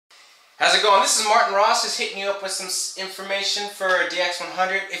How's it going? This is Martin Ross, just hitting you up with some information for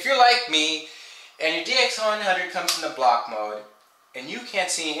DX100. If you're like me and your DX100 comes in the block mode and you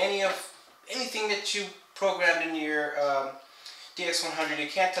can't see anything that you programmed into your DX100, you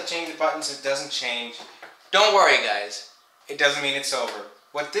can't touch any of the buttons, it doesn't change. Don't worry guys, it doesn't mean it's over.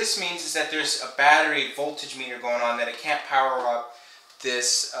 What this means is that there's a battery voltage meter going on that it can't power up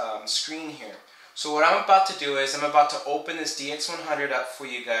this screen here. So what I'm about to do is I'm about to open this DX100 up for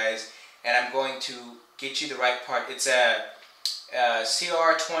you guys, and I'm going to get you the right part. It's a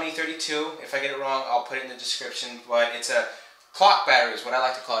CR2032. If I get it wrong, I'll put it in the description. But it's a clock battery is what I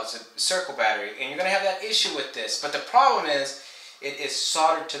like to call it. It's a circle battery. And you're going to have that issue with this. But the problem is it is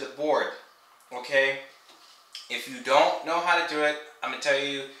soldered to the board. Okay? If you don't know how to do it, I'm going to tell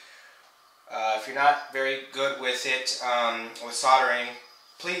you, if you're not very good with it, with soldering,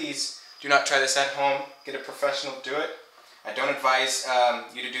 please do not try this at home. Get a professional to do it. I don't advise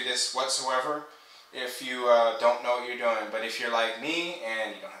you to do this whatsoever if you don't know what you're doing. But if you're like me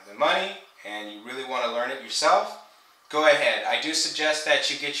and you don't have the money and you really want to learn it yourself, go ahead. I do suggest that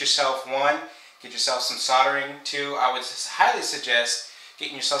you get yourself get yourself some soldering. Two, I would highly suggest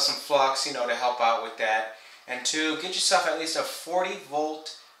getting yourself some Flux, you know, to help out with that. And two, get yourself at least a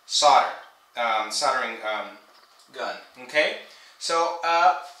 40-volt soldering gun. Okay? So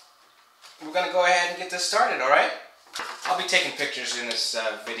we're going to go ahead and get this started, alright? I'll be taking pictures in this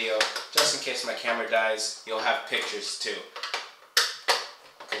video, just in case my camera dies. You'll have pictures too,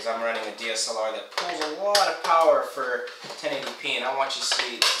 because I'm running a DSLR that pulls a lot of power for 1080p, and I want you to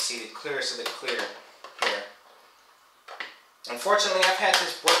see the clearest of the clear here. Unfortunately, I've had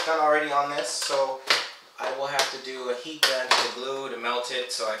this work done already on this, so I will have to do a heat gun to the glue to melt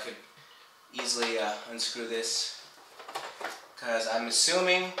it, so I could easily unscrew this. Because I'm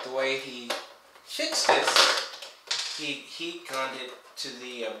assuming the way he fixed this, he heat gunned it to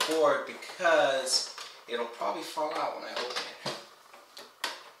the board because it'll probably fall out when I open it.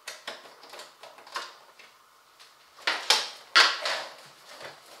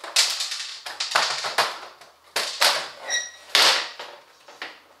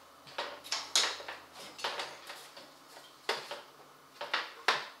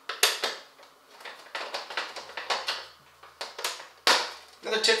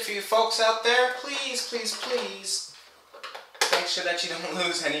 Another tip for you folks out there, please, please, please make sure that you don't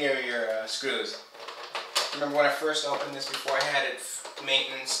lose any of your screws. Remember when I first opened this, before I had it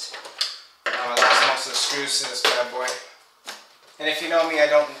maintenance, I lost most of the screws to this bad boy. And if you know me, I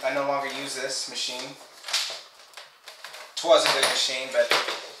no longer use this machine. It was a good machine, but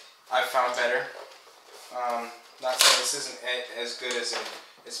I've found better. Not saying this isn't as good as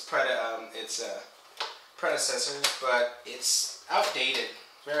its predecessors, but it's outdated,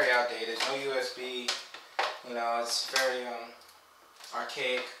 very outdated. No USB, you know, it's very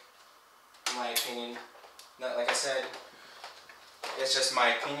archaic, in my opinion. Not, like I said, it's just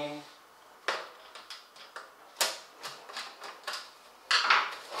my opinion.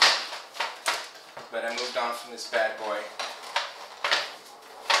 But I moved on from this bad boy.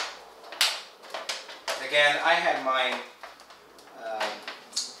 Again, I had mine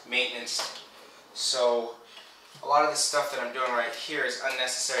maintenance, so a lot of this stuff that I'm doing right here is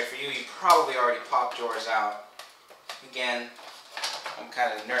unnecessary for you. You probably already popped yours out. Again, I'm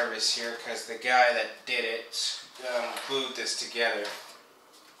kind of nervous here because the guy that did it glued this together.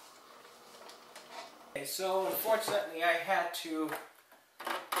 Okay, so unfortunately I had to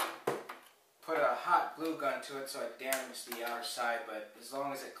put a hot glue gun to it, so I damaged the outer side, but as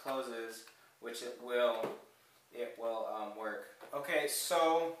long as it closes, which it will work. Okay,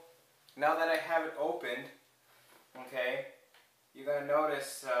 so now that I have it opened, okay, you're going to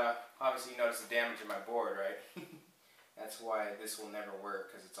notice, obviously you notice the damage in my board, right? That's why this will never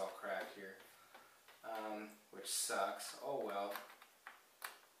work, because it's all cracked here, which sucks. Oh well,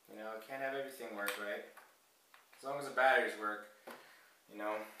 you know, I can't have everything work, right? As long as the batteries work, you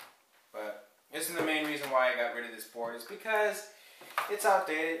know. But this is the main reason why I got rid of this board, is because it's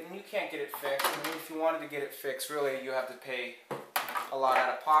outdated and you can't get it fixed. I mean, if you wanted to get it fixed, really you have to pay a lot out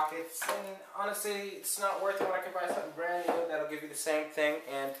of pockets, and honestly it's not worth it when I can buy something brand new that'll give you the same thing.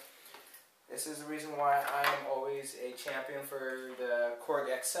 And this is the reason why I am always a champion for the Korg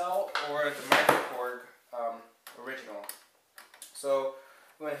XL or the Micro Korg original. So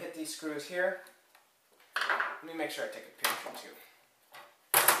I'm going to hit these screws here. Let me make sure I take a picture too,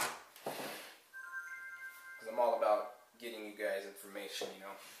 because I'm all about getting you guys information, you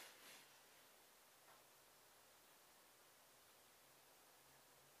know.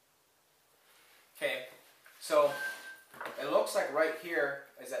 Okay, so it looks like right here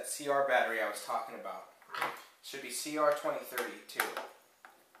is that CR battery I was talking about. It should be CR2032.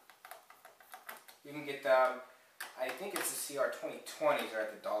 You can get them, I think it's the CR2020s are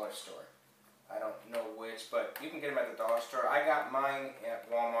at the dollar store. I don't know which, but you can get them at the dollar store. I got mine at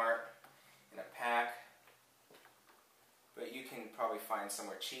Walmart in a pack, but you can probably find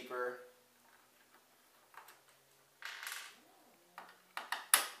somewhere cheaper.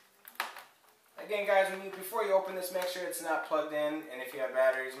 Again, guys, before you open this, make sure it's not plugged in, and if you have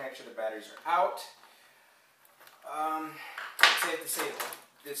batteries, make sure the batteries are out.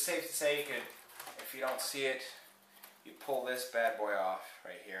 It's safe to say you could, if you don't see it, you pull this bad boy off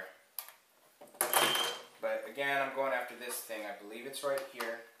right here. But again, I'm going after this thing. I believe it's right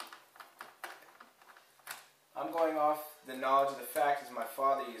here. I'm going off the knowledge of the fact is my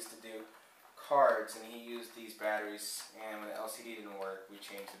father used to do cards, and he used these batteries, and when the LCD didn't work, we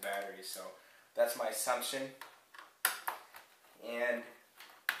changed the batteries. So that's my assumption. And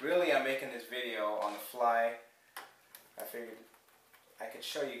really, I'm making this video on the fly. I figured I could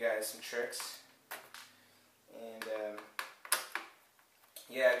show you guys some tricks. And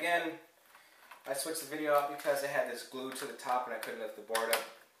yeah, again, I switched the video out because I had this glue to the top and I couldn't lift the board up.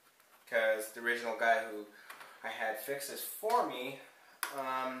 Because the original guy who I had fix this for me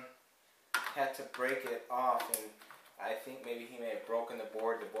had to break it off, and I think maybe he may have broken the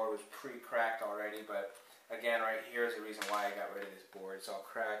board. The board was pre-cracked already, but again, right here is the reason why I got rid of this board. It's all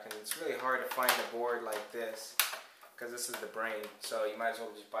cracked, and it's really hard to find a board like this because this is the brain, so you might as well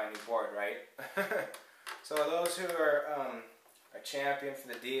just buy a new board, right? So those who are a champion for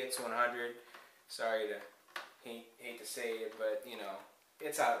the DX100, sorry to hate to say it, but you know,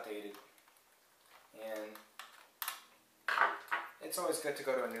 it's outdated, and it's always good to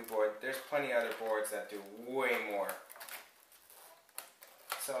go to a new board. There's plenty of other boards that do way more.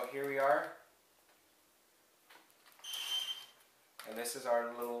 So here we are, and this is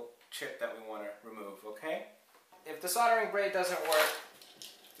our little chip that we want to remove, okay? If the soldering braid doesn't work,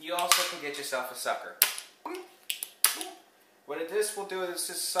 you also can get yourself a sucker. What this will do is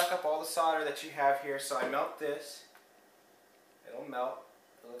just suck up all the solder that you have here. So I melt this. It'll melt.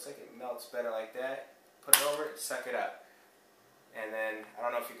 It looks like it melts better like that. Put it over it, suck it up. And then, I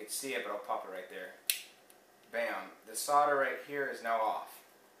don't know if you can see it, but I'll pop it right there. Bam. The solder right here is now off.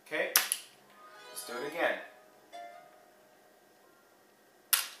 Okay? Let's do it again.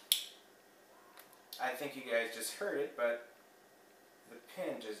 I think you guys just heard it, but the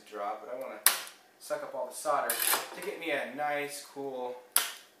pin just dropped. But I want to suck up all the solder to get me a nice, cool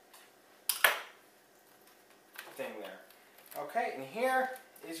thing there. Okay, and here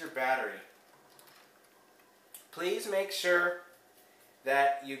is your battery. Please make sure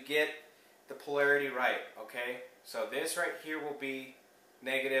that you get the polarity right, okay? So this right here will be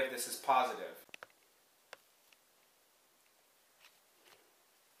negative, this is positive.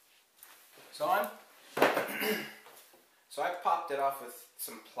 So so I popped it off with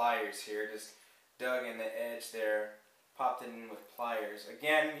some pliers here, just dug in the edge there, popped it in with pliers.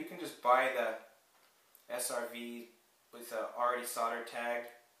 Again, you can just buy the SRV with a already solder tag,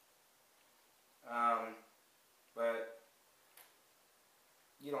 but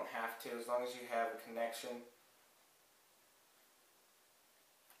you don't have to, as long as you have a connection.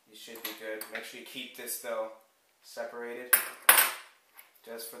 You should be good. Make sure you keep this though separated,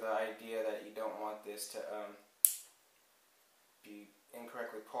 just for the idea that you don't want this to be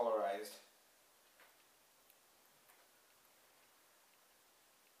incorrectly polarized.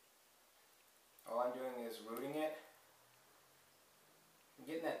 All I'm doing is rooting it. I'm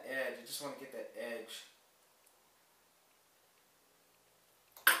getting that edge. I just want to get that edge.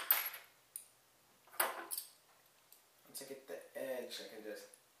 Once I get the edge, I can just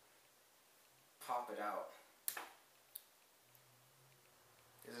pop it out.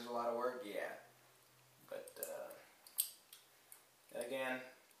 This is a lot of work, yeah. But again,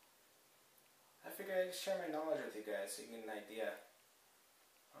 I figured I'd share my knowledge with you guys so you get an idea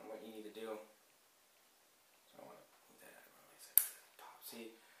on what you need to do. So I want to move that out of my way so I can pop.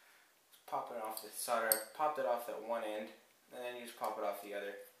 See, just pop it off the solder. Popped it off that one end, and then you just pop it off the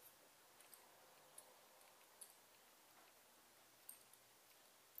other.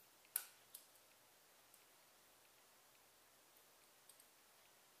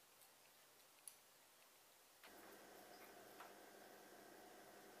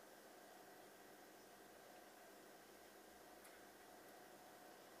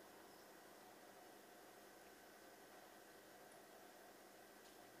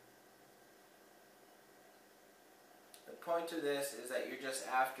 The point to this is that you're just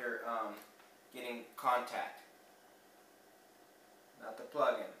after getting contact, not the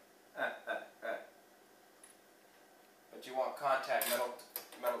plug-in. But you want contact, metal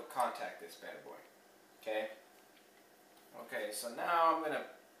to contact this bad boy. Okay. Okay. So now I'm gonna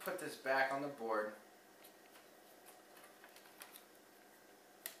put this back on the board.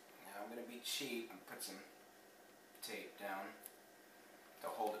 Now I'm going to be cheap and put some tape down to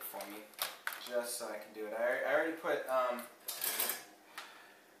hold it for me, just so I can do it. I already put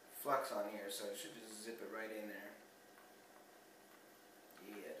Flux on here, so I should just zip it right in there.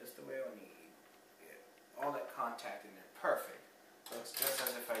 Yeah, just the way I need. Yeah. All that contact in there. Perfect. Looks just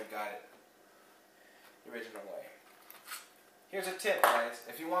as if I got it the original way. Here's a tip, guys.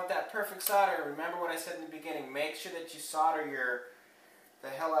 If you want that perfect solder, remember what I said in the beginning. Make sure that you solder the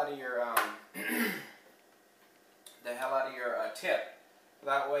hell out of your tip.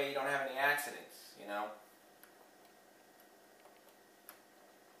 That way you don't have any accidents, you know.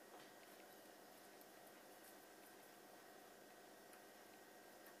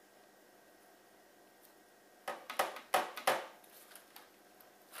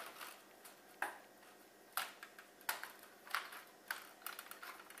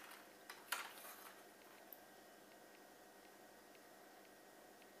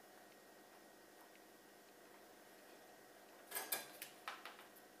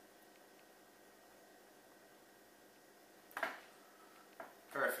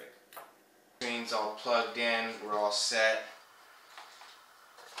 Perfect. Screen's all plugged in. We're all set.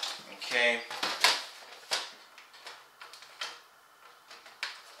 Okay.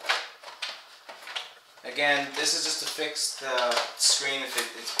 Again, this is just to fix the screen if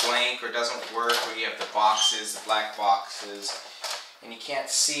it's blank or doesn't work, or you have the boxes, the black boxes, and you can't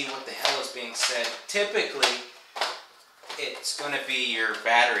see what the hell is being said. Typically, it's going to be your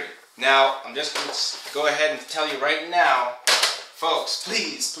battery. Now, I'm just going to go ahead and tell you right now, folks,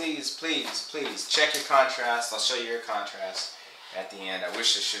 please, please, please, please, check your contrast. I'll show you your contrast at the end. I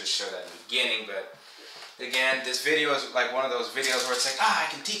wish I should have showed that in the beginning, but again, this video is like one of those videos where it's like, I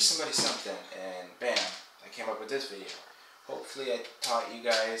can teach somebody something, and bam, I came up with this video. Hopefully I taught you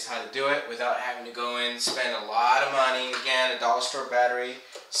guys how to do it without having to go in and spend a lot of money. Again, a dollar store battery,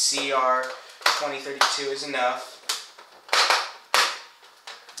 CR2032 is enough.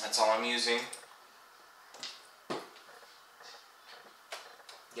 That's all I'm using.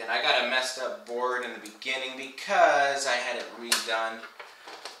 Again, I got a messed up board in the beginning because I had it redone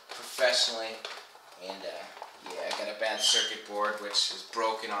professionally. And yeah, I got a bad circuit board which is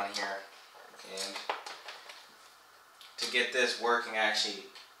broken on here. And to get this working, I actually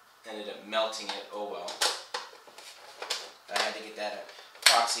ended up melting it. Oh well. I had to get that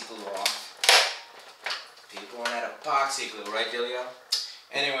epoxy glue off. People want that epoxy glue, right, Dilio?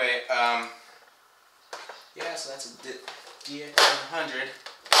 Anyway, yeah, so that's a DX100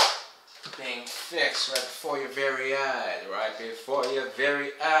 being fixed right before your very eyes, right before your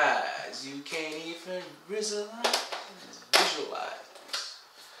very eyes. You can't even visualize.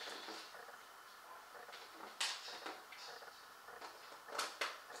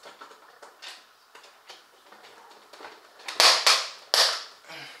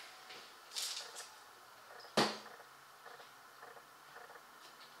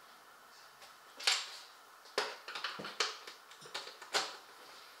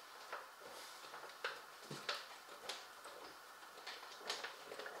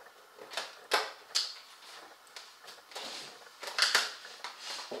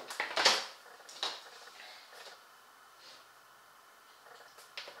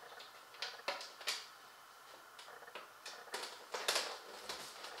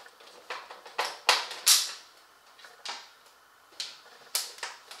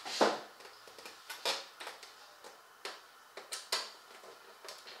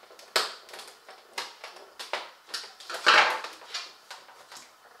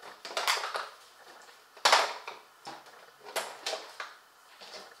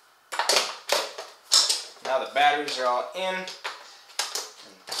 Now the batteries are all in and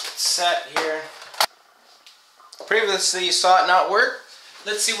set here. Previously you saw it not work.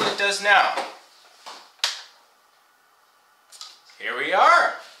 Let's see what it does now. Here we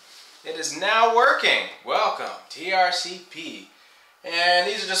are. It is now working. Welcome, TRCP. And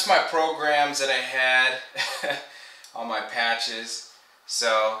these are just my programs that I had on my patches.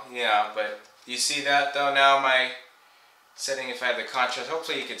 So, yeah, but you see that though now, my setting, if I have the contrast,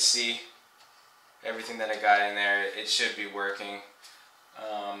 hopefully you can see everything that I got in there. It should be working.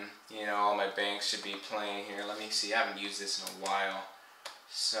 You know, all my banks should be playing here. Let me see, I haven't used this in a while.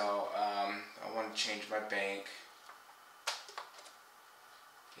 So, I want to change my bank.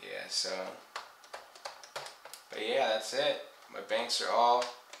 Yeah, so, but yeah, that's it. My banks are all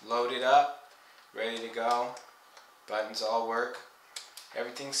loaded up, ready to go. Buttons all work.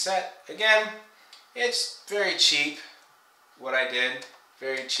 Everything's set. Again, it's very cheap what I did.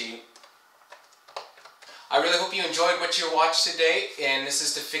 Very cheap. I really hope you enjoyed what you watched today, and this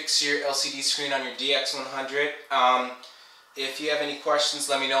is to fix your LCD screen on your DX100. If you have any questions,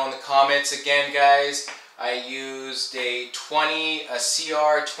 let me know in the comments. Again, guys, I used a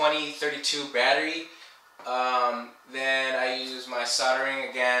CR2032 battery. Then I use my soldering.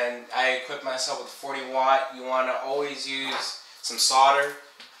 Again, I equipped myself with 40 watt. You want to always use some solder,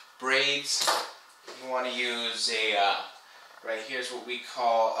 braids. You want to use a, right here's what we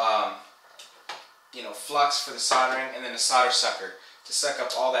call, flux for the soldering, and then a solder sucker to suck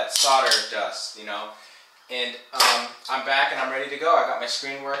up all that solder dust, And I'm back and I'm ready to go. I got my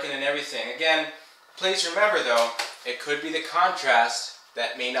screen working and everything. Again, please remember though, it could be the contrast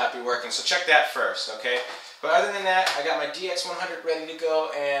that may not be working. So check that first, okay? But other than that, I got my DX100 ready to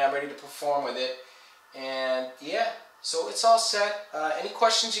go and I'm ready to perform with it. And yeah, so it's all set. Any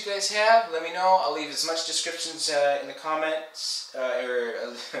questions you guys have, let me know. I'll leave as much descriptions in the comments,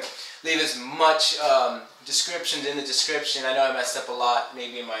 or leave as much descriptions in the description. I know I messed up a lot,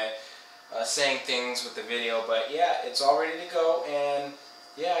 maybe in my saying things with the video, but yeah, it's all ready to go. And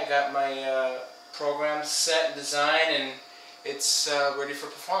yeah, I got my program set and designed, and it's ready for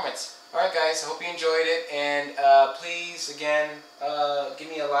performance. Alright guys, I hope you enjoyed it, and please, again, give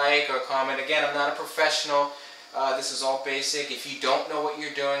me a like or a comment. Again, I'm not a professional. This is all basic. If you don't know what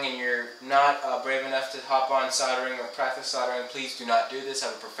you're doing and you're not brave enough to hop on soldering or practice soldering, please do not do this.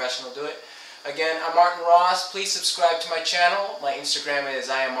 Have a professional do it. Again, I'm Martin Ross. Please subscribe to my channel. My Instagram is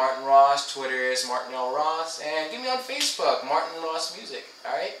I am Martin Ross. Twitter is Martin L. Ross. And get me on Facebook, Martin Ross Music.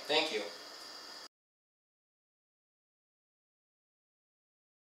 Alright? Thank you.